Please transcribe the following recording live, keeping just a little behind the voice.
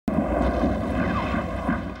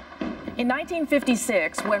In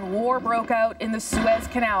 1956, when war broke out in the Suez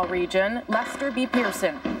Canal region, Lester B.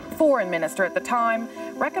 Pearson, foreign minister at the time,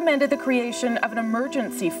 recommended the creation of an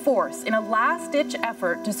emergency force in a last-ditch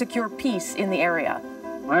effort to secure peace in the area.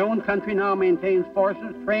 My own country now maintains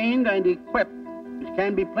forces trained and equipped, which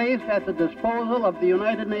can be placed at the disposal of the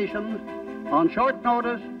United Nations on short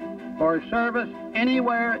notice for service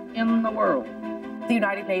anywhere in the world. The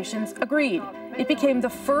United Nations agreed. It became the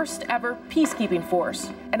first ever peacekeeping force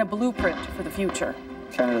and a blueprint for the future.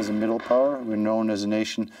 Canada is a middle power. We're known as a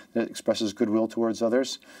nation that expresses goodwill towards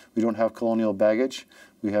others. We don't have colonial baggage.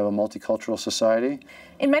 We have a multicultural society.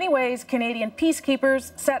 In many ways, Canadian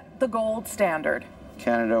peacekeepers set the gold standard.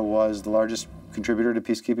 Canada was the largest contributor to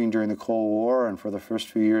peacekeeping during the Cold War and for the first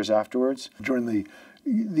few years afterwards. During the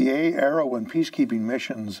era when peacekeeping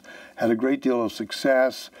missions had a great deal of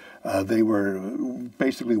success, they were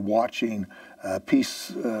basically watching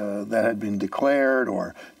peace that had been declared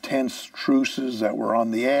or tense truces that were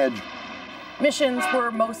on the edge. Missions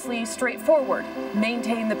were mostly straightforward: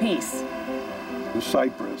 maintain the peace.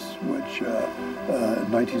 Cyprus, which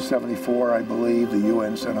in 1974, I believe, the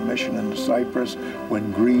UN sent a mission into Cyprus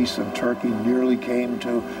when Greece and Turkey nearly came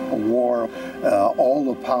to a war. All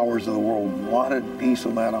the powers of the world wanted peace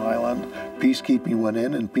on that island. Peacekeeping went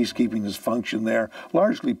in, and peacekeeping has functioned there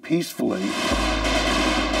largely peacefully.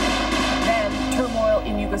 Then turmoil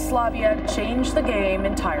in Yugoslavia changed the game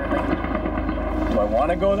entirely. Do I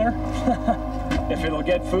want to go there? If it'll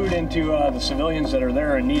get food into the civilians that are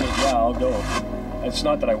there and need it, yeah, I'll go. It's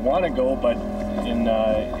not that I want to go, but in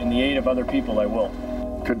the aid of other people, I will.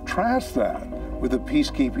 Contrast that with the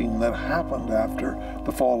peacekeeping that happened after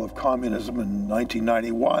the fall of communism in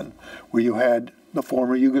 1991, where you had the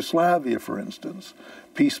former Yugoslavia, for instance.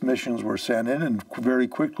 Peace missions were sent in and very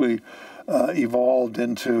quickly evolved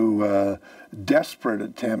into desperate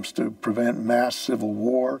attempts to prevent mass civil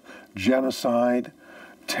war, genocide,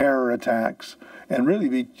 terror attacks, and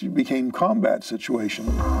really became combat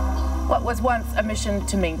situations. What was once a mission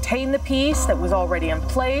to maintain the peace that was already in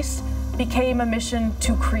place became a mission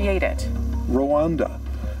to create it. Rwanda,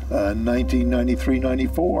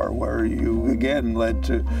 1993-94, where you again led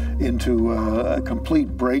into a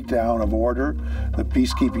complete breakdown of order. The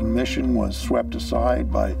peacekeeping mission was swept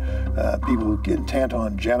aside by people intent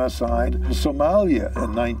on genocide. Somalia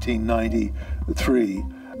in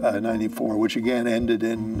 1993-94, which again ended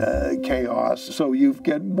in chaos. So you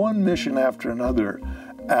get one mission after another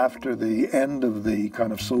after the end of the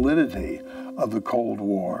kind of solidity of the Cold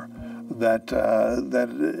War that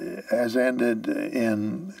has ended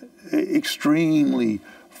in extremely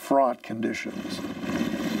fraught conditions.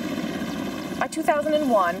 By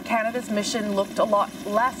 2001, Canada's mission looked a lot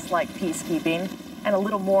less like peacekeeping and a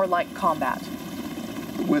little more like combat.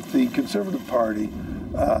 With the Conservative Party,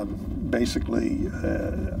 basically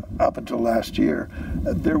up until last year,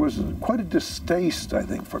 there was quite a distaste, I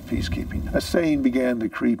think, for peacekeeping. A saying began to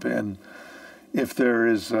creep in: if there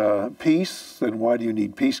is peace, then why do you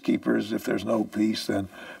need peacekeepers? If there's no peace, then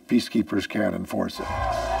peacekeepers can't enforce it.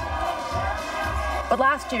 But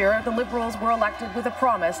last year, the Liberals were elected with a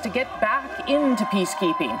promise to get back into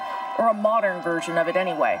peacekeeping, or a modern version of it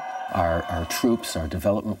anyway. Our troops, our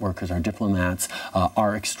development workers, our diplomats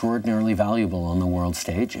are extraordinarily valuable on the world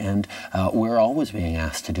stage, and we're always being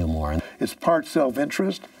asked to do more. It's part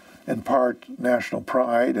self-interest and part national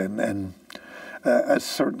pride, and a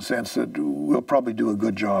certain sense that we'll probably do a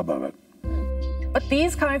good job of it. But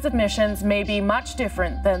these kinds of missions may be much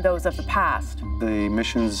different than those of the past. The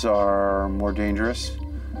missions are more dangerous.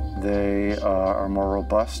 They are more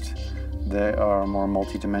robust. They are more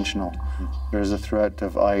multidimensional. There's a threat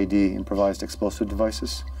of IED, improvised explosive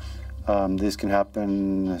devices. These can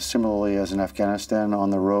happen similarly as in Afghanistan,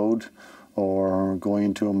 on the road, or going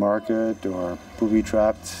into a market, or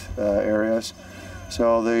booby-trapped areas.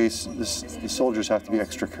 So these soldiers have to be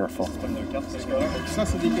extra careful.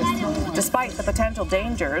 Despite the potential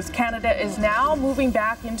dangers, Canada is now moving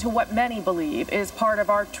back into what many believe is part of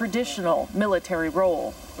our traditional military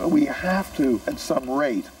role. We have to, at some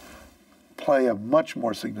rate, play a much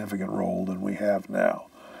more significant role than we have now.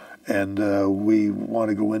 And we want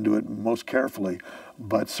to go into it most carefully.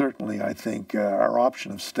 But certainly, I think our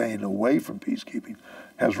option of staying away from peacekeeping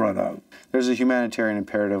has run out. There's a humanitarian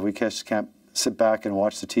imperative. We just can't sit back and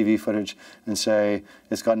watch the TV footage and say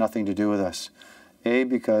it's got nothing to do with us. A,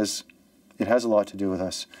 because it has a lot to do with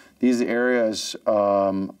us. These areas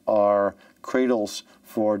are cradles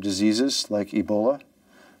for diseases like Ebola,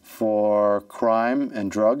 for crime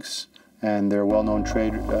and drugs, and there are well-known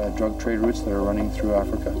drug trade routes that are running through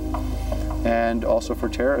Africa, and also for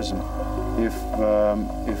terrorism.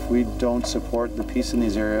 If we don't support the peace in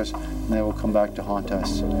these areas, then they will come back to haunt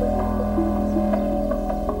us.